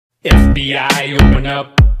FBI, open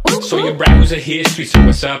up. So your browser history, so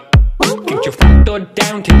what's up? Kicked your front door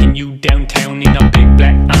down, taking you downtown in a big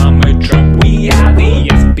black armored truck. We are the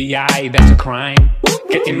FBI, that's a crime.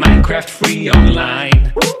 Getting Minecraft free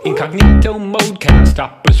online. Incognito mode can't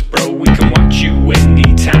stop us, bro. We can watch you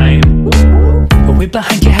anytime. We're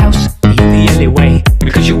behind your house, in the alleyway,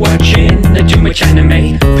 because you're watching a too much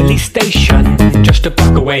anime. Police station, just a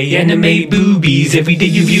block away. Anime boobies, every day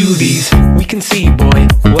you view these. We can see, boy,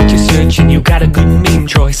 what you're searching. You got a good meme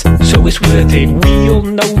choice, so it's worth it. We all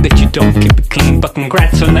know that you don't keep it clean, but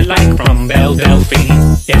congrats on the like from Belle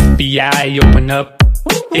Delphine. FBI, open up.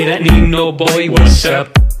 It ain't need no boy, what's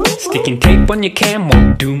up? Sticking tape on your cam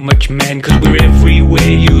won't do much, man, cause we're everywhere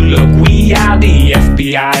you look. We are the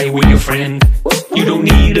FBI, we're your friend. You don't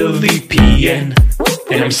need a VPN.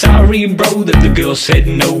 And I'm sorry, bro, that the girl said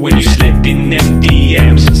no when you slid in them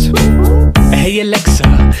DMs. Hey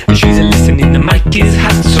Alexa, she's a listening. The mic is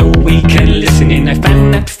hot so we can listen in. I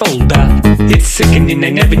found that folder, it's sickening. I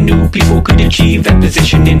never knew people could achieve that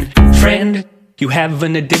positioning. Friend, you have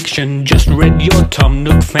an addiction. Just read your Tom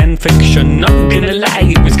Nook fanfiction. Not gonna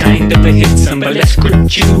lie, it was kind of a hit. But let's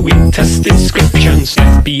script you into descriptions.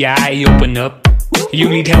 FBI, open up. You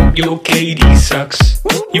need help, your KD sucks.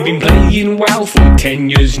 You've been playing WoW for 10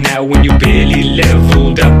 years now when you barely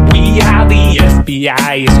leveled up. We are the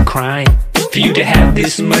FBI, it's a crime for you to have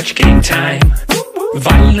this much game time.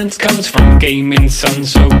 Violence comes from gaming, son,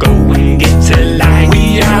 so go and get to life.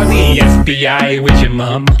 We are the FBI with your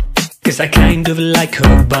mum, cause I kind of like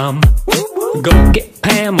her bum. Go get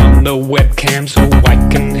Pam on the webcam so I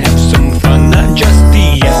can have some fun. Not just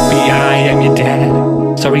the FBI, I'm your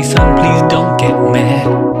dad. Sorry son, please don't get mad.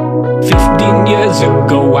 15 years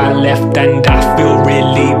ago I left and I feel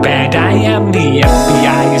really bad. I am the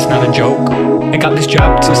FBI, it's not a joke. I got this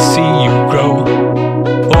job to see you grow.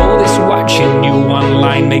 All this watching you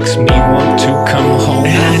online makes me want to come home.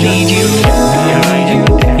 I need you,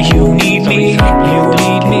 FBI. You need me, you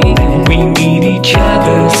need me. We need each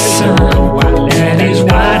other, son. That is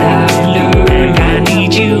what I've learned. I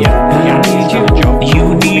need you, I need you.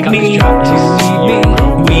 You need me,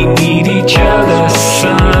 we need each other,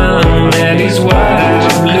 son. That is what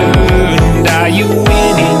I've learned. Are you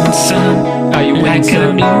winning, son? Are you like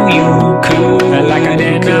I knew you could? Like I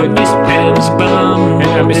did, I miss Pam's bum.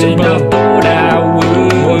 And I miss it, I thought I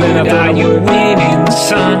would. Are you winning,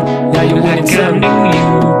 son? Are you like I knew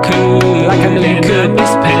you could? Like I knew you could. I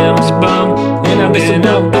miss Pam's bum. And I miss it, I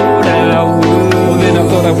thought I would. Then I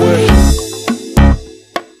thought I would.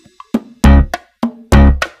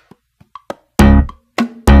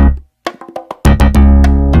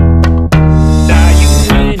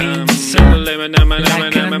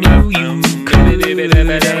 Like I knew you could,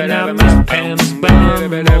 and I miss Pam's bum more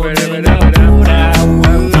than I thought I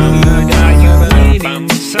would. Are you winning,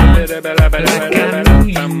 son? Like I knew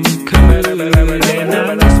you could, and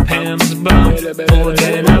I miss Pam's bum more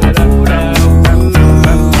than I thought I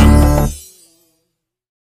would.